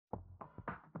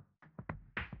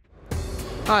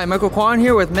Hi, Michael Kwan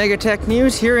here with Megatech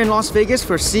News here in Las Vegas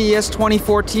for CES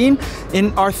 2014.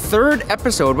 In our third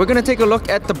episode, we're going to take a look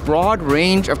at the broad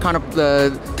range of kind of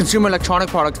the consumer electronic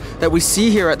products that we see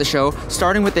here at the show,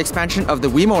 starting with the expansion of the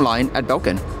WeMo line at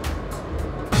Belkin.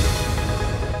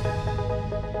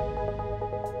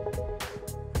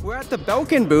 We're at the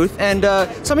Belkin booth, and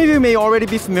some of you may already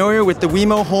be familiar with the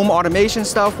WeMo home automation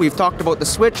stuff. We've talked about the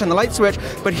switch and the light switch,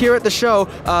 but here at the show,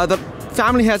 the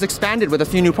family has expanded with a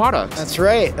few new products. That's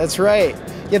right, that's right.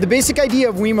 Yeah, the basic idea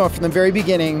of WeMo from the very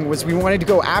beginning was we wanted to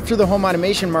go after the home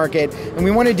automation market, and we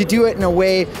wanted to do it in a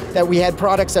way that we had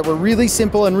products that were really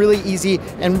simple and really easy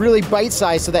and really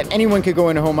bite-sized so that anyone could go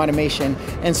into home automation.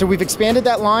 And so we've expanded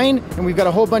that line, and we've got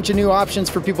a whole bunch of new options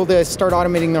for people to start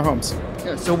automating their homes.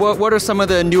 Yeah, so what are some of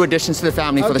the new additions to the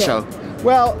family for the show?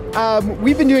 Well,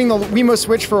 we've been doing the WeMo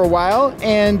switch for a while,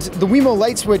 and the WeMo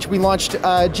light switch we launched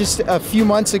just a few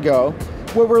months ago.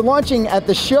 What we're launching at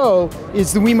the show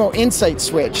is the WeMo Insight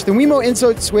switch. The WeMo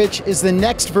Insight switch is the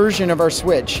next version of our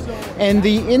switch. And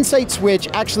the Insight switch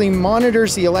actually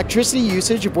monitors the electricity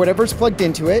usage of whatever's plugged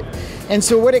into it. And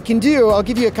so what it can do, I'll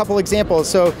give you a couple examples.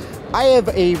 So I have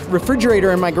a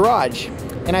refrigerator in my garage,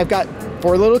 and I've got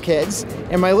 4 little kids,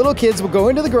 and my little kids will go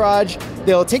into the garage,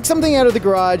 they'll take something out of the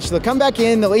garage, they'll come back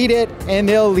in, they'll eat it, and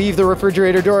they'll leave the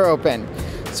refrigerator door open.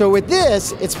 So with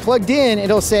this, it's plugged in,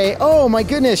 it'll say, oh my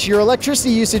goodness, your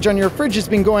electricity usage on your fridge has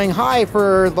been going high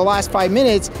for the last 5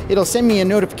 minutes. It'll send me a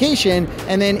notification,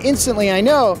 and then instantly I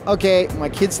know, okay, my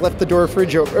kids left the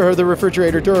the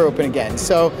refrigerator door open again.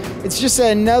 So it's just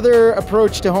another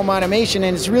approach to home automation,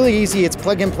 and it's really easy. It's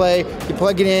plug and play. You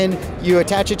plug it in, you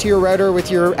attach it to your router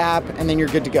with your app, and then you're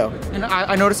good to go. And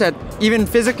I noticed that even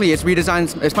physically it's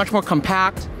redesigned, it's much more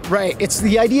compact. Right,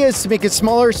 the idea is to make it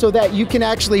smaller so that you can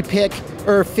actually pick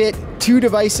or fit 2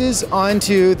 devices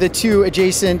onto the 2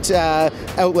 adjacent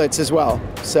outlets as well.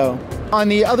 So on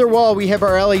the other wall we have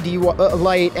our LED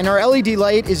light, and our LED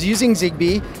light is using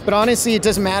Zigbee, but honestly it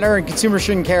doesn't matter and consumers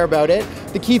shouldn't care about it.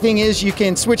 The key thing is you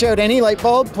can switch out any light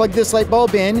bulb, plug this light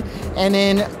bulb in, and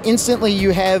then instantly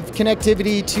you have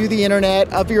connectivity to the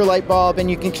internet of your light bulb, and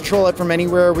you can control it from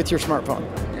anywhere with your smartphone.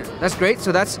 That's great.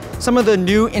 So that's some of the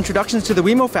new introductions to the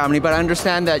WeMo family, but I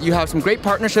understand that you have some great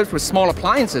partnerships with small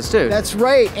appliances too. That's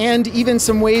right, and even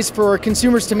some ways for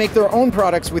consumers to make their own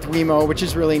products with WeMo, which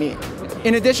is really neat.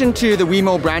 In addition to the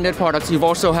WeMo branded products, you've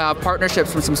also have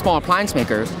partnerships with some small appliance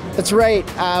makers. That's right.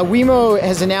 WeMo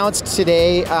has announced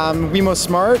today WeMo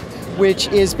Smart, which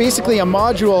is basically a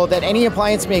module that any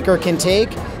appliance maker can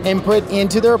take and put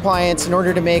into their appliance in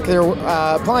order to make their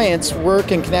appliance work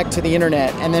and connect to the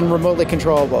internet, and then remotely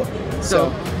controllable.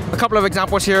 So a couple of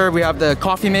examples here. We have the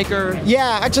coffee maker.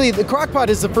 Yeah, actually the Crockpot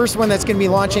is the first one that's going to be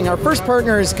launching. Our first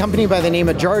partner is a company by the name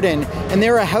of Jarden, and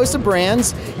they're a house of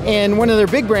brands, and one of their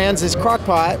big brands is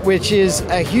Crockpot, which is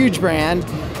a huge brand.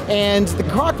 And the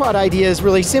Crockpot idea is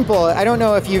really simple. I don't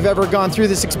know if you've ever gone through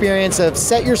this experience of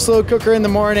set your slow cooker in the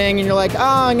morning and you're like,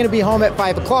 I'm going to be home at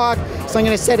 5 o'clock, so I'm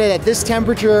going to set it at this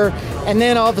temperature, and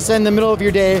then all of a sudden in the middle of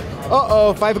your day,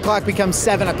 5 o'clock becomes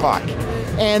 7 o'clock.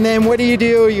 And then what do?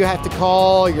 You have to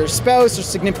call your spouse or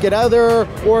significant other,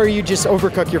 or you just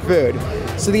overcook your food.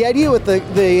 So the idea with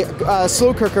the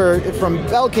slow cooker from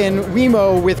Belkin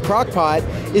WeMo with Crockpot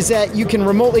is that you can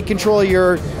remotely control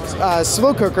your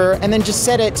slow cooker and then just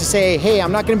set it to say, hey,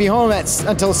 I'm not going to be home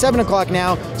until 7 o'clock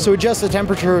now, so adjust the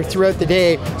temperature throughout the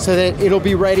day so that it'll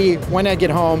be ready when I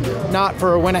get home, not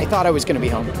for when I thought I was going to be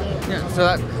home. Yeah,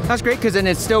 so that's great, because then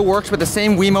it still works with the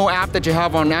same WeMo app that you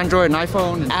have on Android and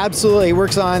iPhone. Absolutely, it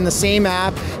works on the same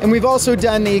app. And we've also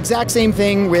done the exact same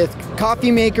thing with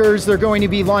coffee makers. They're going to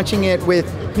be launching it with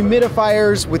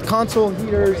humidifiers, with console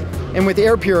heaters, and with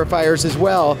air purifiers as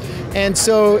well. And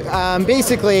so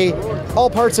basically, all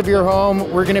parts of your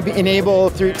home we're going to be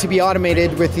enabled to be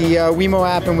automated with the WeMo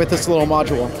app and with this little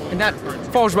module. And that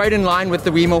falls right in line with the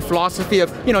WeMo philosophy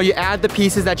of, you add the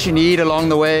pieces that you need along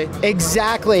the way.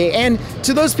 Exactly. And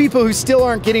to those people who still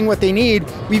aren't getting what they need,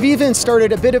 we've even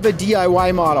started a bit of a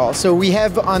DIY model. So we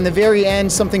have on the very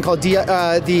end something called the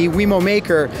WeMo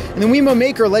Maker. And the WeMo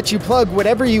Maker lets you plug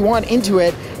whatever you want into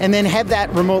it and then have that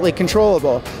remotely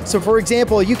controllable. So for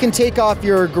example, you can take off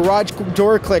your garage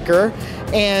door clicker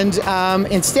and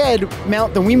instead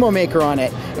mount the WeMo Maker on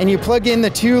it. And you plug in the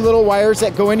 2 little wires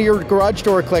that go into your garage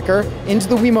door clicker into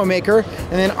the WeMo Maker,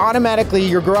 and then automatically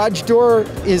your garage door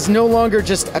is no longer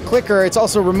just a clicker, it's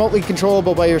also remotely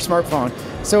controllable by your smartphone.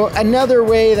 So another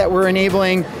way that we're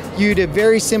enabling you to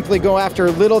very simply go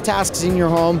after little tasks in your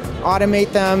home,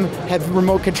 automate them, have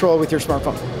remote control with your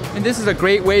smartphone. And this is a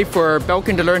great way for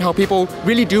Belkin to learn how people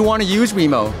really do want to use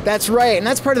WeMo. That's right, and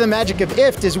that's part of the magic of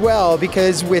IFT as well,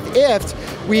 because with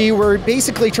IFT, we were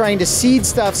basically trying to seed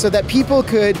stuff so that people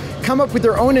could come up with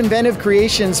their own inventive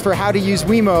creations for how to use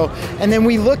WeMo, and then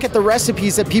we look at the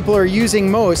recipes that people are using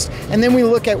most, and then we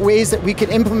look at ways that we could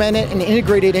implement it and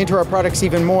integrate it into our products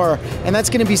even more, and that's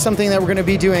going to be something that we're going to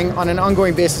be doing on an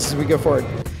ongoing basis as we go forward.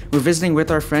 We're visiting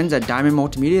with our friends at Diamond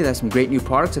Multimedia. They have some great new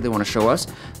products that they want to show us.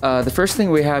 The first thing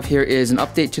we have here is an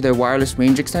update to their wireless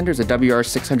range extender. It's a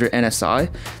WR600 NSI.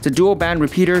 It's a dual band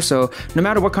repeater, so no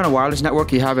matter what kind of wireless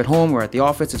network you have at home or at the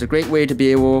office, it's a great way to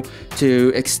be able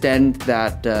to extend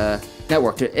that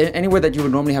network to anywhere that you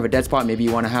would normally have a dead spot. Maybe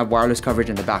you want to have wireless coverage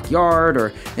in the backyard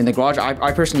or in the garage.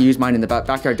 I personally use mine in the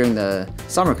backyard during the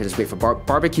summer because it's great for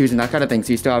barbecues and that kind of thing.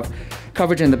 So you still have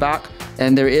coverage in the back,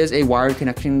 and there is a wired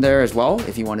connection there as well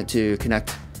if you wanted to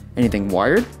connect anything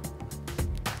wired.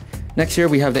 Next here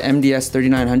we have the MDS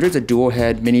 3900, it's a dual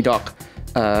head mini dock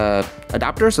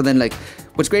adapter. So then like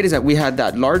what's great is that we had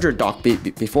that larger dock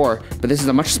before, but this is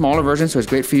a much smaller version, so it's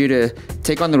great for you to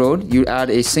take on the road. You add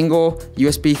a single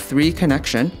USB 3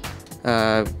 connection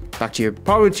back to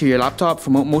probably to your laptop for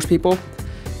most people,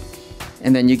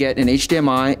 and then you get an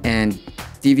HDMI and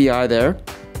DVI there,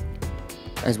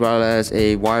 as well as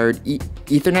a wired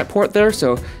Ethernet port there.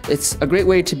 So it's a great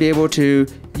way to be able to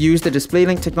use the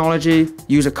DisplayLink technology,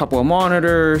 use a couple of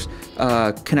monitors,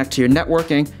 connect to your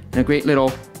networking, and a great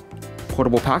little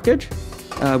portable package.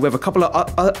 We have a couple of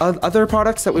other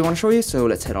products that we want to show you, so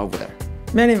let's head over there.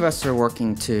 Many of us are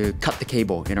working to cut the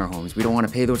cable in our homes. We don't want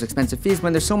to pay those expensive fees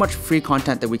when there's so much free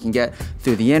content that we can get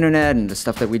through the internet and the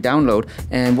stuff that we download.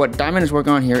 And what Diamond is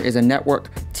working on here is a network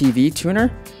TV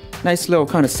tuner. Nice little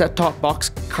kind of set-top box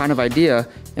kind of idea.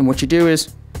 And what you do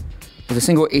is there's a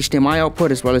single HDMI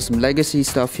output as well as some legacy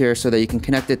stuff here so that you can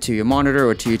connect it to your monitor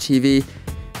or to your TV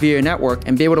via your network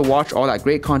and be able to watch all that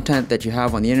great content that you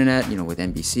have on the internet, you know, with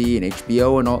NBC and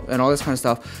HBO and all this kind of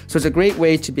stuff. So it's a great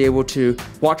way to be able to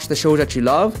watch the shows that you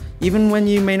love, even when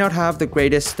you may not have the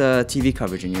greatest TV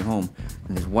coverage in your home.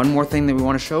 And there's one more thing that we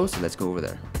want to show, so let's go over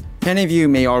there. Many of you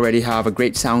may already have a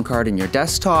great sound card in your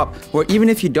desktop, or even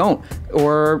if you don't,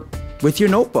 or with your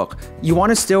notebook, you want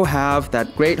to still have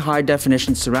that great high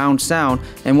definition surround sound,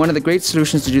 and one of the great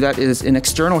solutions to do that is an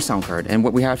external sound card. And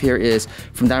what we have here is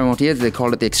from Diamond Multimedia. They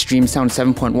call it the Extreme Sound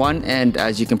 7.1, and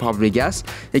as you can probably guess,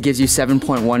 it gives you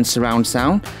 7.1 surround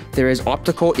sound. There is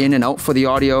optical in and out for the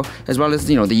audio, as well as,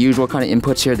 you know, the usual kind of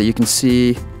inputs here that you can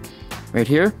see right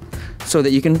here, so that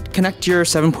you can connect your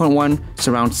 7.1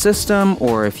 surround system,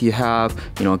 or if you have,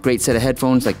 you know, a great set of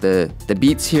headphones like the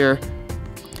Beats here.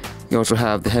 You also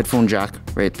have the headphone jack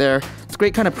right there. It's a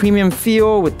great kind of premium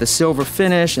feel with the silver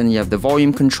finish, and you have the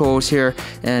volume controls here.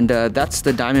 And that's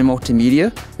the Diamond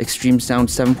Multimedia Extreme Sound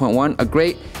 7.1. A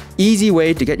great, easy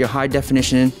way to get your high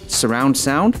definition surround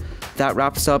sound. That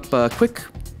wraps up a quick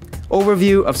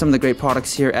overview of some of the great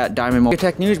products here at Diamond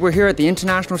Multimedia News. We're here at the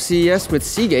International CES with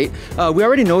Seagate. We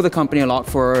already know the company a lot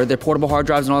for their portable hard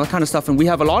drives and all that kind of stuff, and we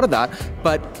have a lot of that,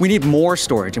 but we need more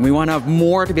storage, and we want to have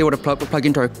more to be able to plug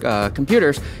into our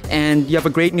computers, and you have a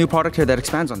great new product here that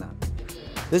expands on that.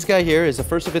 This guy here is the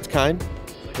first of its kind.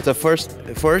 It's a first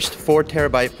 4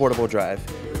 terabyte portable drive,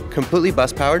 completely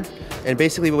bus powered. And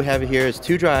basically what we have here is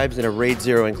 2 drives in a RAID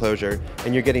 0 enclosure,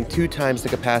 and you're getting 2 times the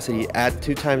capacity at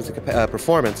 2 times the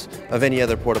performance of any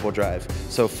other portable drive.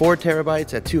 So 4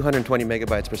 terabytes at 220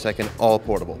 megabytes per second, all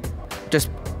portable.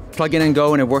 Just plug in and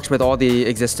go, and it works with all the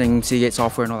existing Seagate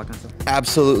software and all that kind of stuff?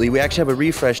 Absolutely. We actually have a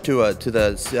refresh to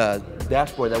the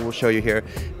dashboard that we'll show you here.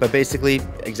 But basically,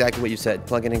 exactly what you said,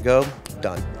 plug in and go,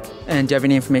 done. And do you have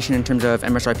any information in terms of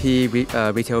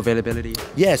MSRP, retail availability?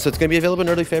 Yeah, so it's going to be available in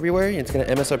early February, and it's going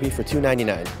to MSRP for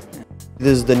 $299.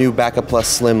 This is the new Backup Plus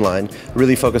Slim line,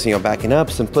 really focusing on backing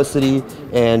up, simplicity,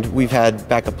 and we've had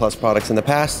Backup Plus products in the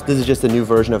past. This is just a new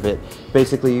version of it.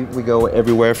 Basically, we go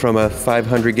everywhere from a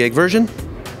 500 gig version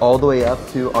all the way up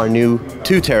to our new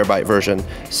 2 terabyte version.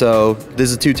 So this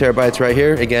is 2 terabytes right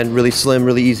here. Again, really slim,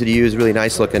 really easy to use, really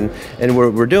nice looking. And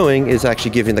what we're doing is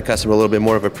actually giving the customer a little bit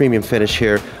more of a premium finish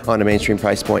here on a mainstream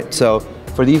price point. So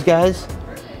for these guys,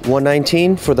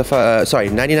 $119 for the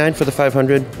 $99 for the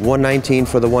 500, $119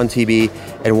 for the 1 TB,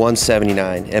 and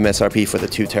 $179 MSRP for the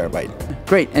 2 terabyte.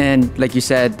 Great, and like you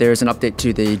said, there's an update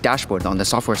to the dashboard on the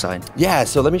software side. Yeah,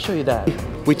 so let me show you that.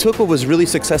 We took what was really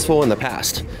successful in the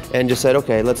past and just said,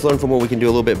 okay, let's learn from what we can do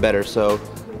a little bit better. So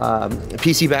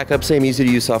PC backup, same easy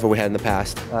to use software we had in the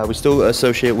past. We still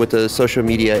associate with the social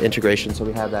media integration, so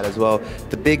we have that as well.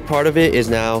 The big part of it is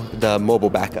now the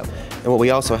mobile backup. And what we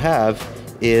also have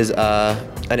is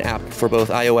an app for both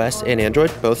iOS and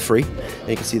Android, both free. And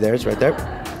you can see there, it's right there.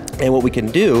 And what we can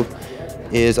do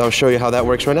is I'll show you how that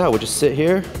works right now. We'll just sit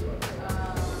here,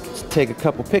 let's take a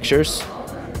couple pictures,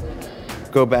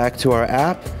 go back to our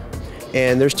app,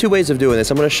 and there's two ways of doing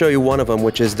this. I'm going to show you one of them,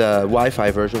 which is the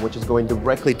Wi-Fi version, which is going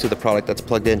directly to the product that's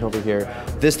plugged in over here.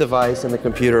 This device and the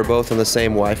computer are both on the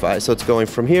same Wi-Fi, so it's going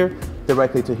from here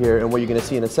directly to here, and what you're going to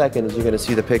see in a second is you're going to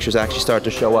see the pictures actually start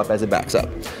to show up as it backs up.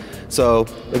 So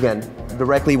again,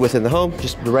 directly within the home,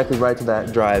 just directly right to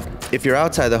that drive. If you're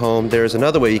outside the home, there's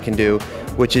another way you can do,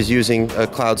 which is using a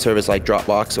cloud service like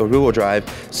Dropbox or Google Drive.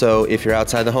 So if you're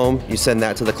outside the home, you send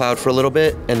that to the cloud for a little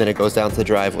bit, and then it goes down to the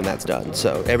drive when that's done.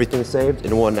 So everything's saved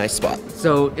in one nice spot.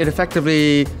 So it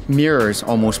effectively mirrors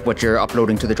almost what you're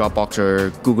uploading to the Dropbox or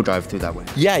Google Drive through that way.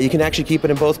 Yeah, you can actually keep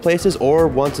it in both places, or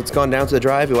once it's gone down to the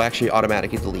drive, it will actually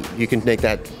automatically delete. You can make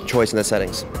that choice in the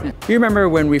settings. You remember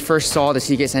when we first saw the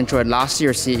Seagate Central at last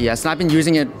year's CES, and I've been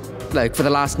using it like for the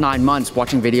last 9 months,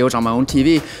 watching videos on my own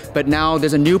TV, but now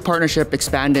there's a new partnership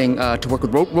expanding to work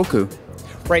with Roku.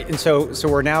 Right, and so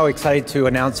we're now excited to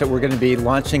announce that we're going to be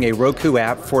launching a Roku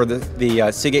app for the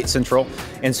Seagate Central,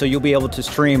 and so you'll be able to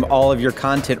stream all of your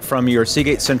content from your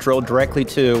Seagate Central directly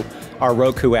to our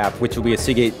Roku app, which will be a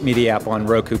Seagate media app on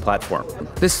Roku platform.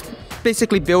 This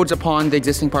basically builds upon the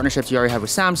existing partnerships you already have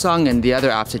with Samsung and the other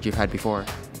apps that you've had before.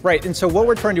 Right, and so what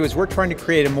we're trying to do is we're trying to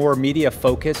create a more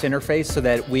media-focused interface so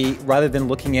that we, rather than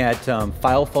looking at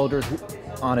file folders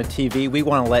on a TV, we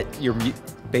want to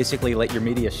basically let your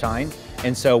media shine.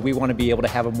 And so we want to be able to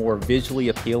have a more visually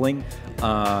appealing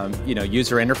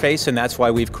user interface, and that's why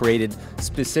we've created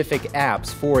specific apps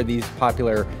for these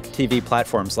popular TV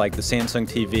platforms like the Samsung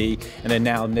TV, and then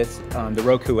now the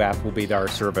Roku app will be our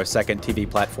sort of a second TV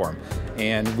platform.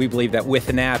 And we believe that with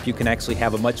an app, you can actually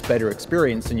have a much better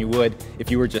experience than you would if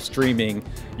you were just streaming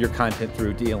your content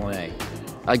through DLNA.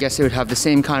 I guess it would have the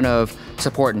same kind of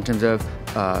support in terms of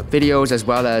videos as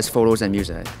well as photos and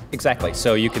music. Exactly.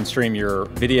 So you can stream your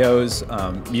videos,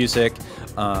 music,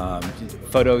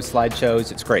 photos,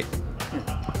 slideshows. It's great.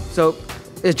 So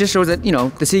it just shows that,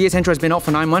 the Seagate Central has been out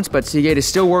for 9 months, but Seagate is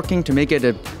still working to make it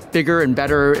a bigger and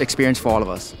better experience for all of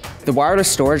us. The wireless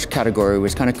storage category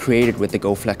was kind of created with the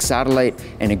GoFlex satellite,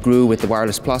 and it grew with the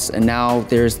Wireless Plus, and now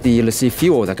there's the LaCie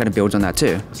Fuel that kind of builds on that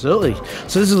too. Absolutely.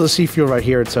 So this is LaCie Fuel right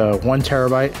here. It's a 1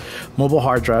 terabyte mobile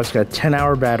hard drive. It's got a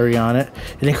 10-hour battery on it,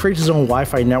 and it creates its own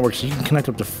Wi-Fi network, so you can connect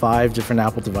up to 5 different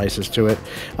Apple devices to it.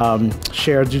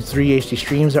 Do 3 HD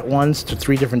streams at once to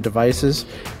 3 different devices.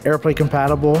 AirPlay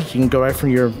compatible. You can go right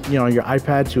from your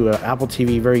iPad to an Apple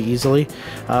TV very easily.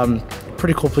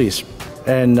 Pretty cool piece.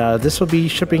 And this will be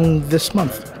shipping this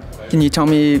month. Can you tell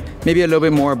me maybe a little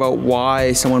bit more about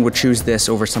why someone would choose this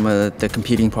over some of the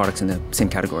competing products in the same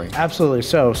category? Absolutely.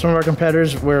 So some of our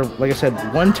competitors were, like I said,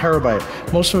 1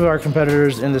 terabyte. Most of our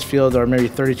competitors in this field are maybe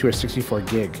 32 or 64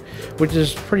 gig, which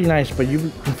is pretty nice, but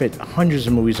you can fit hundreds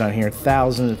of movies on here,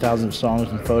 thousands and thousands of songs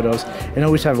and photos, and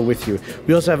always have it with you.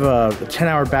 We also have a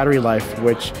 10-hour battery life,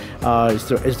 which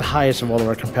is the highest of all of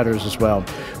our competitors as well.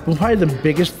 But probably the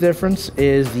biggest difference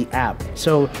is the app.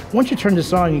 So once you turn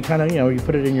this on, you kind of, you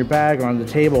put it in your bag or on the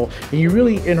table, and you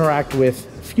really interact with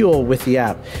Fuel with the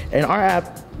app. And our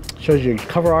app shows you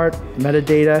cover art,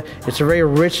 metadata. It's a very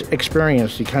rich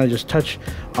experience. You kind of just touch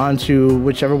onto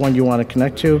whichever one you want to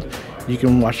connect to. You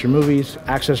can watch your movies,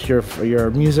 access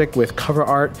your music with cover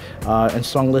art and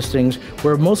song listings,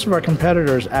 where most of our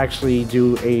competitors actually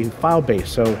do a file base.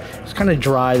 So it's kind of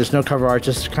dry, there's no cover art,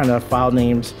 just kind of file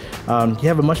names. You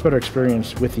have a much better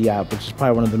experience with the app, which is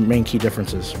probably one of the main key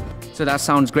differences. So that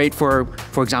sounds great for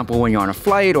example, when you're on a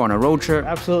flight or on a road trip.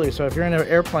 Absolutely. So if you're in an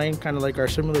airplane, kind of like our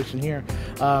simulation here,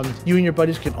 you and your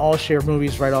buddies can all share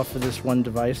movies right off of this one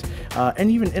device,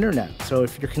 and even internet. So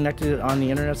if you're connected on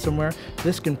the internet somewhere,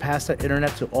 this can pass that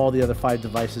internet to all the other 5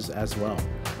 devices as well.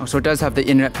 Oh, so it does have the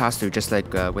internet pass-through, just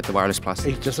like with the Wireless Plus.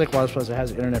 Just like Wireless Plus, it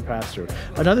has internet pass-through.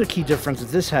 Another key difference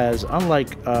that this has,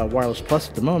 unlike Wireless Plus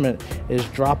at the moment, is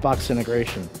Dropbox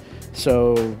integration.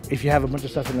 So if you have a bunch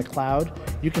of stuff in the cloud,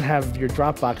 you can have your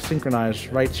Dropbox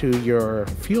synchronized right to your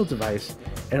Fuel device,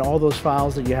 and all those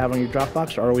files that you have on your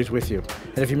Dropbox are always with you.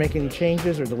 And if you make any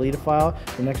changes or delete a file,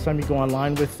 the next time you go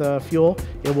online with Fuel,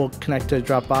 it will connect to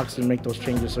Dropbox and make those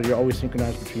changes, so you're always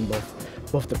synchronized between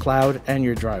both the cloud and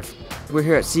your drive. We're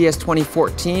here at CES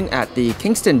 2014 at the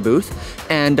Kingston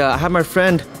booth, and I have my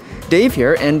friend Dave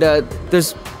here, and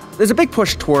there's a big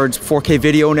push towards 4K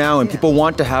video now, and people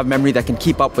want to have memory that can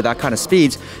keep up with that kind of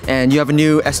speeds. And you have a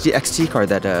new SDXT card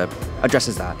that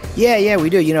addresses that. Yeah, we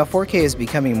do. 4K is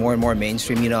becoming more and more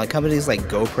mainstream. Like companies like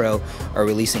GoPro are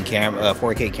releasing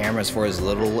 4K cameras for as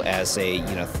little as, say,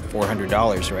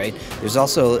 $400, right? There's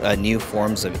also new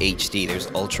forms of HD. There's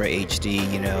Ultra HD,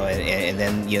 and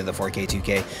then the 4K,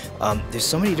 2K. There's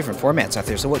so many different formats out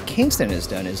there. So what Kingston has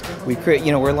done is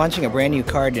we're launching a brand new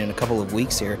card in a couple of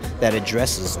weeks here that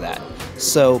addresses that.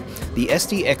 So the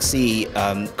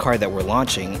SDXC card that we're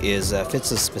launching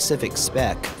fits a specific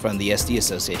spec from the SD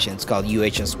Association. It's called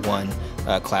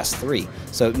UHS-1 Class 3.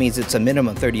 So it means it's a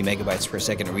minimum 30 megabytes per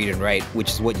second to read and write, which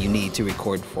is what you need to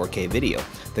record 4K video.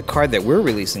 The card that we're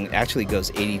releasing actually goes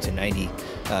 80 to 90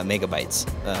 megabytes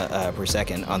per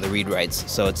second on the read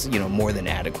writes. So it's more than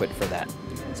adequate for that.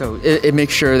 So it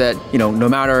makes sure that no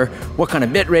matter what kind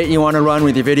of bit rate you want to run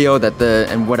with your video,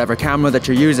 and whatever camera that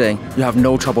you're using, you have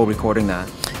no trouble recording that.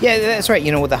 Yeah, that's right.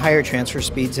 With the higher transfer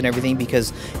speeds and everything,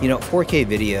 because 4K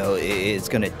video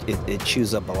it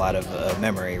chews up a lot of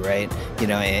memory, right?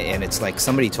 And it's like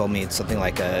somebody told me it's something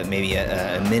like maybe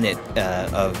a minute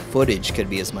of footage could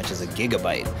be as much as a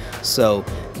gigabyte. So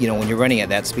when you're running at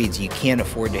that speeds, you can't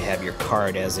afford to have your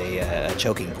card as a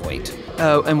choking point.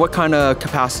 And what kind of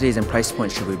capacities and price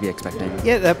points should we be expecting?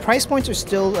 Yeah, the price points are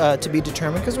still to be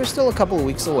determined because we're still a couple of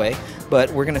weeks away,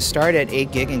 but we're going to start at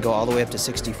 8 gig and go all the way up to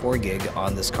 64 gig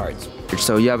on this card.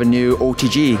 So you have a new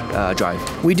OTG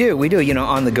drive? We do.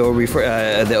 On the go, the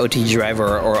OTG drive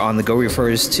or on the go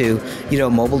refers to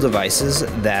mobile devices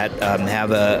that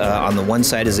have on the one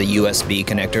side is a USB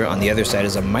connector, on the other side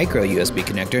is a micro USB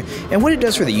connector. And what it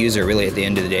does for the user, really, at the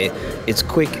end of the day, it's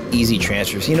quick, easy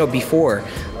transfers. Before,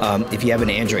 if you have an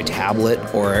Android tablet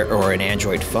or an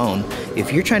Android phone,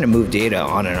 if you're trying to move data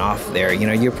on and off there,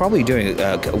 you're probably doing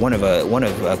one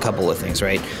of a couple of things,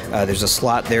 right? There's a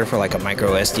slot there for like a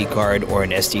micro SD card or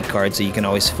an SD card, so you can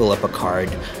always fill up a card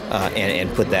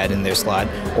and put that in their slot.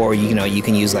 Or you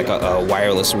can use like a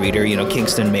wireless reader.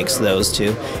 Kingston makes those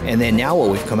too. And then now what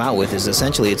we've come out with is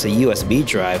essentially it's a USB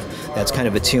drive that's kind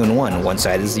of a 2-in-1. One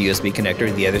side is the USB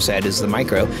connector, the other side is the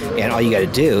micro. And all you got to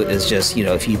do is just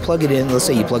if you plug it in, let's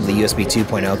say you plug the USB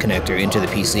 2.0 connector into the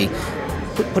PC.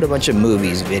 Put a bunch of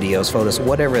movies, videos, photos,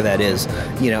 whatever that is,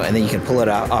 and then you can pull it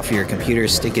out off your computer,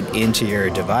 stick it into your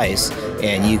device,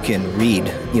 and you can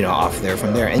read, off there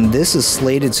from there. And this is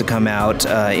slated to come out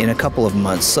in a couple of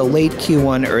months, so late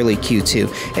Q1, early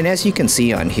Q2. And as you can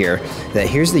see on here, that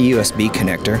here's the USB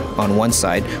connector on one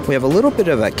side. We have a little bit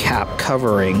of a cap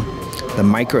covering the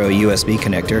micro USB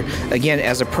connector. Again,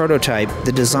 as a prototype,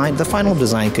 the final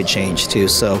design could change too.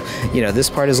 So, this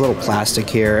part is a little plastic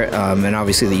here, and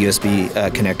obviously the USB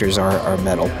connectors are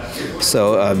metal.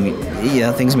 So,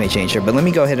 things may change here. But let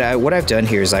me go ahead. What I've done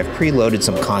here is I've preloaded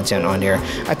some content on here.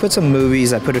 I put some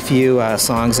movies, I put a few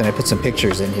songs, and I put some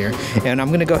pictures in here. And I'm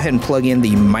going to go ahead and plug in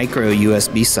the micro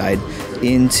USB side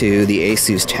into the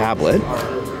Asus tablet.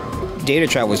 Data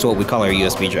Traveler is what we call our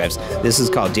USB drives. This is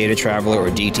called Data Traveler, or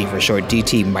DT for short,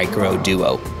 DT Micro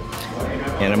Duo.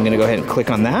 And I'm going to go ahead and click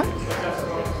on that.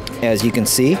 As you can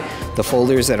see, the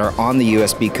folders that are on the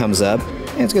USB comes up,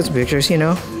 and it's got some pictures.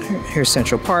 Here's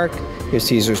Central Park, here's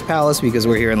Caesar's Palace, because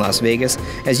we're here in Las Vegas.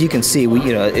 As you can see,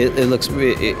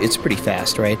 it's pretty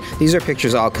fast, right? These are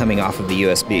pictures all coming off of the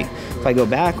USB. If I go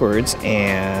backwards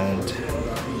and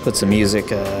put some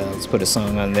music, let's put a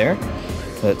song on there.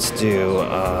 Let's do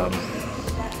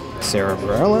Sarah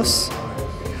Bareilles.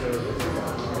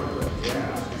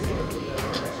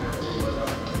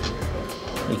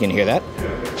 You can hear that.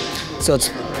 So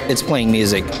it's playing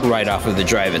music right off of the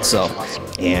drive itself.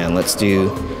 And let's do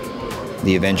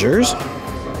the Avengers.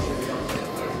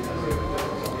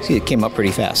 See, it came up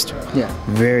pretty fast. Yeah.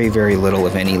 Very, very little,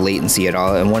 if any, latency at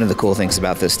all. And one of the cool things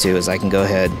about this too is I can go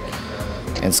ahead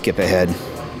and skip ahead.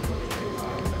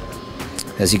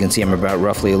 As you can see, I'm about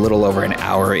roughly a little over an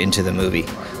hour into the movie.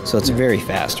 So it's very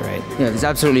fast, right? Yeah, there's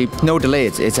absolutely no delay.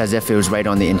 It's as if it was right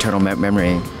on the internal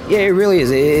memory. Yeah, it really is.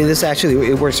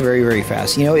 It works very, very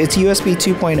fast. It's USB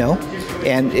 2.0,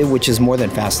 and which is more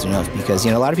than fast enough, because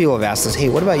a lot of people have asked us, hey,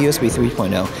 what about USB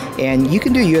 3.0? And you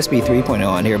can do USB 3.0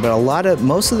 on here, but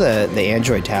most of the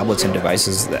Android tablets and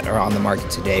devices that are on the market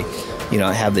today,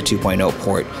 have the 2.0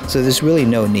 port. So there's really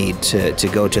no need to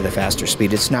go to the faster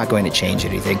speed. It's not going to change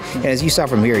anything. And as you saw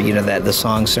from here, that the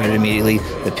song started immediately,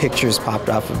 the pictures popped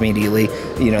off immediately,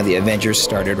 the Avengers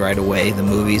started right away, the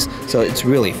movies. So it's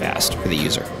really fast for the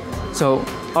user. So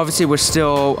obviously we're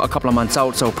still a couple of months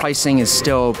out, so pricing is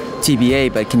still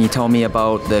TBA, but can you tell me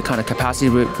about the kind of capacity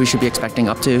we should be expecting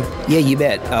up to? Yeah, you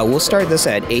bet. We'll start this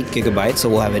at 8 gigabytes, so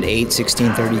we'll have an 8,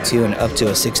 16, 32, and up to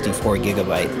a 64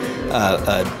 gigabyte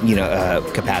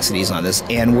capacities on this.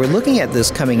 And we're looking at this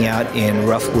coming out in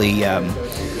roughly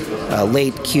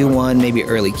late Q1, maybe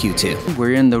early Q2.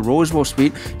 We're in the Rosewill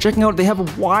suite. Checking out, they have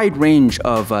a wide range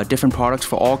of different products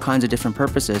for all kinds of different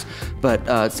purposes,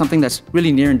 but something that's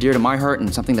really near and dear to my heart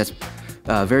and something that's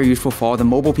very useful for all the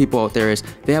mobile people out there is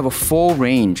they have a full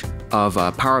range of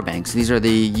power banks. These are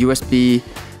the USB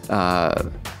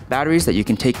batteries that you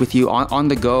can take with you on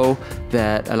the go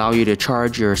that allow you to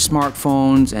charge your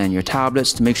smartphones and your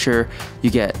tablets to make sure you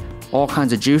get all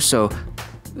kinds of juice. So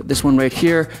this one right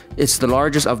here, it's the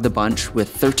largest of the bunch with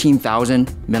 13,000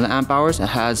 milliamp hours. It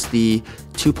has the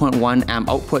 2.1 amp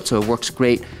output, so it works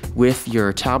great with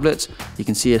your tablets. You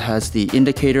can see it has the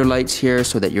indicator lights here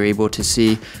so that you're able to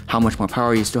see how much more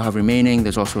power you still have remaining.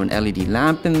 There's also an LED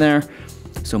lamp in there.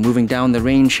 So moving down the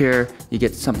range here, you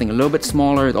get something a little bit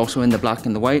smaller, also in the black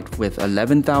and the white with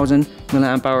 11,000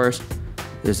 milliamp hours.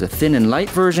 There's a thin and light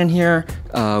version here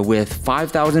with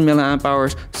 5,000 milliamp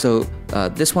hours. So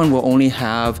this one will only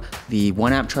have the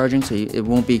 1 amp charging, so it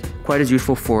won't be quite as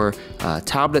useful for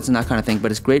tablets and that kind of thing,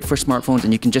 but it's great for smartphones,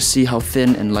 and you can just see how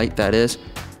thin and light that is.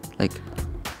 Like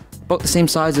about the same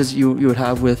size as you would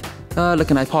have with like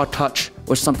an iPod Touch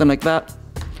or something like that.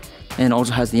 And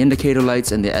also has the indicator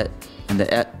lights and the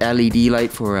LED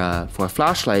light for a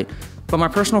flashlight. But my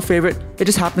personal favorite, it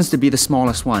just happens to be the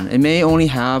smallest one. It may only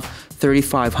have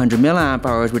 3,500 milliamp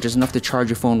hours, which is enough to charge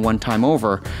your phone one time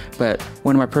over. But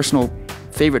one of my personal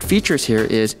favorite features here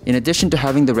is, in addition to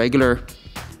having the regular,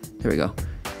 there we go.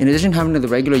 In addition to having the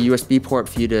regular USB port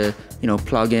for you to,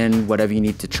 plug in whatever you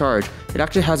need to charge, it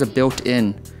actually has a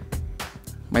built-in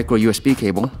micro USB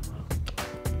cable.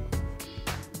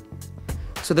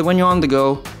 So that when you're on the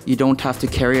go, you don't have to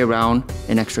carry around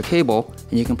an extra cable,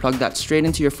 and you can plug that straight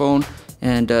into your phone.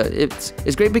 And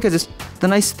it's great because it's the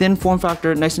nice thin form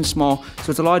factor, nice and small,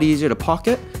 so it's a lot easier to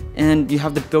pocket, and you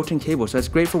have the built-in cable, so it's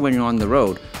great for when you're on the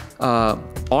road.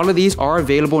 All of these are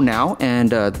available now, and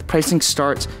the pricing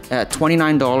starts at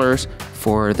 $29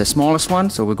 for the smallest one,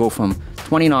 so we go from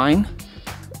 $29,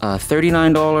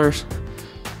 $39,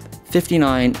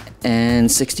 $59, and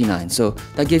 $69. So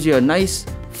that gives you a nice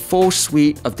full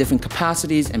suite of different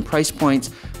capacities and price points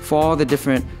for all the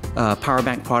different power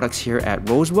bank products here at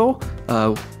Rosewill.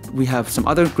 We have some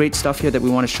other great stuff here that we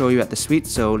want to show you at the suite,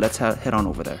 so let's head on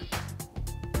over there.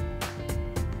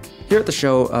 Here at the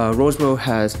show, Rosewill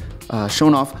has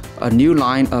shown off a new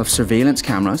line of surveillance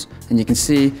cameras, and you can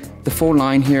see the full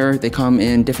line here. They come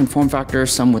in different form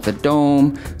factors, some with a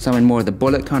dome, some in more of the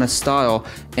bullet kind of style,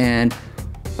 and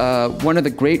one of the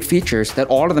great features that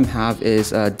all of them have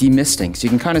is demisting. So you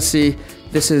can kind of see,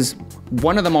 this is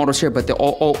one of the models here, but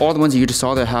all the ones that you just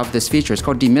saw that have this feature. It's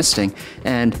called demisting.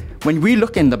 And when we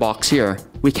look in the box here,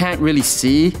 we can't really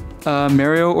see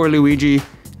Mario or Luigi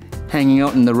hanging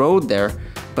out in the road there.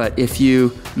 But if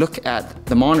you look at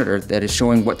the monitor that is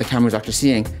showing what the camera is actually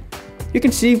seeing, you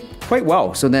can see quite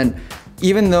well. So then,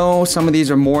 even though some of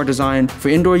these are more designed for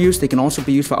indoor use, they can also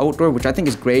be used for outdoor, which I think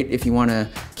is great if you want to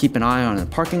keep an eye on a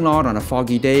parking lot on a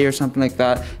foggy day or something like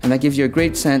that. And that gives you a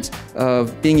great sense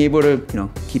of being able to,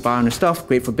 keep eye on your stuff,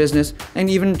 great for business,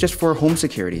 and even just for home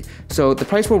security. So the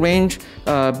price will range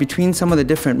between some of the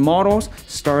different models,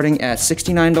 starting at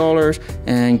 $69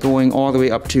 and going all the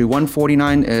way up to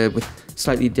 $149 with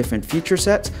slightly different feature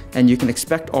sets, and you can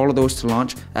expect all of those to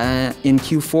launch in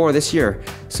Q4 this year.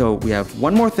 So we have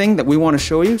one more thing that we want to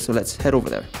show you, so let's head over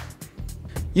there.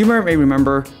 You may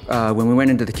remember when we went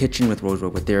into the kitchen with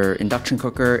Rosewill with their induction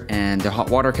cooker and their hot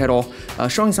water kettle,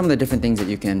 showing some of the different things that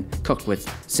you can cook with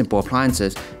simple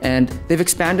appliances. And they've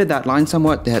expanded that line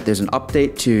somewhat. There's an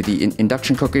update to the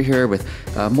induction cooker here with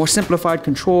more simplified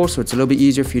controls, so it's a little bit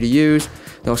easier for you to use.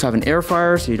 They also have an air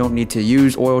fryer, so you don't need to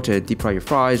use oil to deep fry your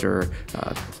fries or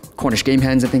Cornish game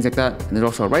hens and things like that. And there's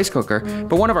also a rice cooker.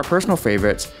 But one of our personal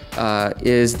favorites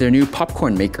is their new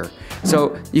popcorn maker.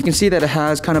 So you can see that it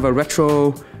has kind of a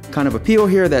retro kind of appeal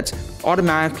here that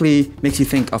automatically makes you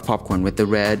think of popcorn with the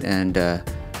red and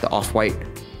the off-white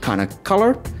kind of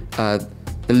color.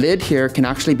 The lid here can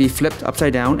actually be flipped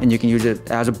upside down, and you can use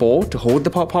it as a bowl to hold the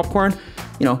popcorn.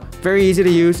 Very easy to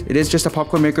use. It is just a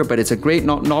popcorn maker, but it's a great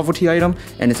novelty item,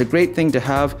 and it's a great thing to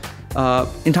have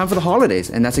in time for the holidays.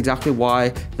 And that's exactly why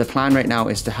the plan right now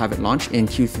is to have it launch in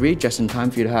Q3, just in time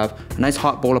for you to have a nice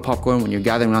hot bowl of popcorn when you're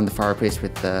gathering around the fireplace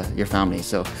with your family.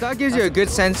 So that gives you a good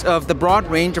sense of the broad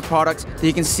range of products that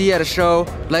you can see at a show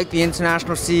like the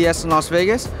International CES in Las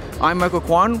Vegas. I'm Michael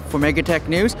Kwan for MEGATech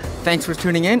News. Thanks for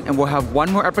tuning in, and we'll have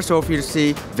one more episode for you to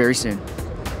see very soon.